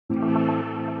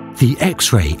The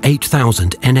X-Ray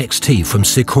 8000 NXT from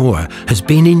SIKORA has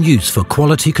been in use for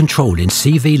quality control in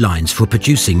CV lines for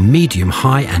producing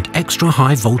medium-high and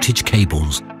extra-high voltage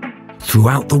cables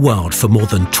throughout the world for more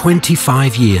than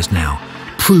 25 years now.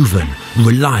 Proven,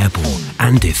 reliable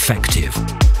and effective.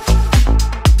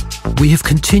 We have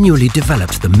continually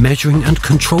developed the measuring and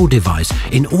control device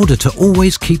in order to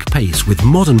always keep pace with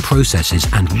modern processes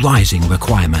and rising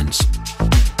requirements.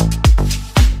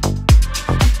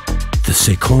 The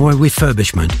SIKORA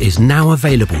Refurbishment is now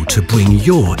available to bring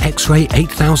your X-Ray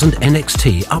 8000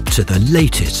 NXT up to the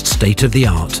latest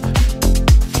state-of-the-art,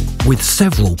 with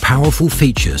several powerful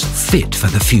features fit for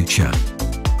the future.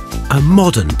 A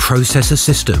modern processor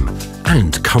system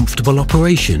and comfortable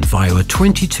operation via a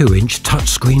 22-inch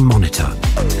touchscreen monitor.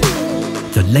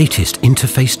 The latest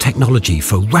interface technology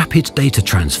for rapid data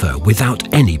transfer without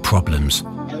any problems.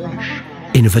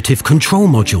 Innovative control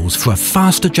modules for a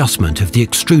fast adjustment of the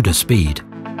extruder speed.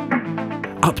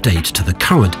 Update to the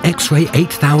current X-Ray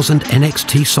 8000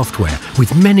 NXT software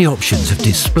with many options of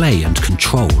display and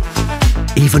control.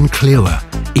 Even clearer,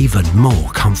 even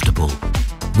more comfortable.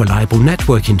 Reliable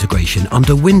network integration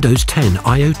under Windows 10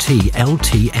 IoT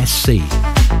LTSC.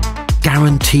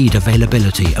 Guaranteed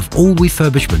availability of all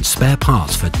refurbishment spare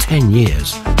parts for 10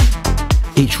 years.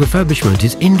 Each refurbishment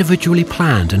is individually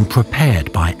planned and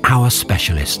prepared by our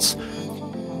specialists.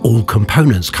 All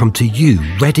components come to you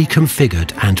ready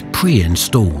configured and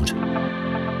pre-installed,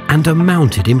 and are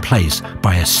mounted in place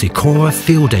by a SIKORA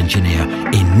field engineer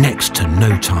in next to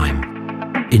no time.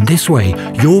 In this way,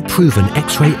 your proven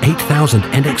X-Ray 8000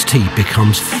 NXT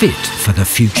becomes fit for the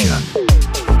future.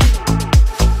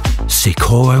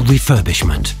 SIKORA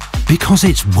Refurbishment, because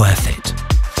it's worth it.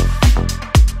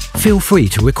 Feel free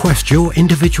to request your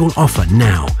individual offer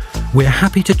now. We're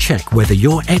happy to check whether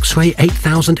your X-Ray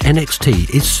 8000 NXT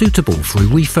is suitable for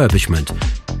refurbishment.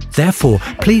 Therefore,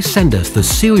 please send us the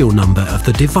serial number of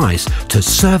the device to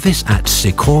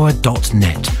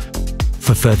service@sikora.net.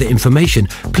 For further information,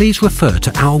 please refer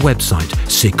to our website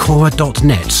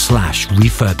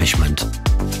sikora.net/refurbishment.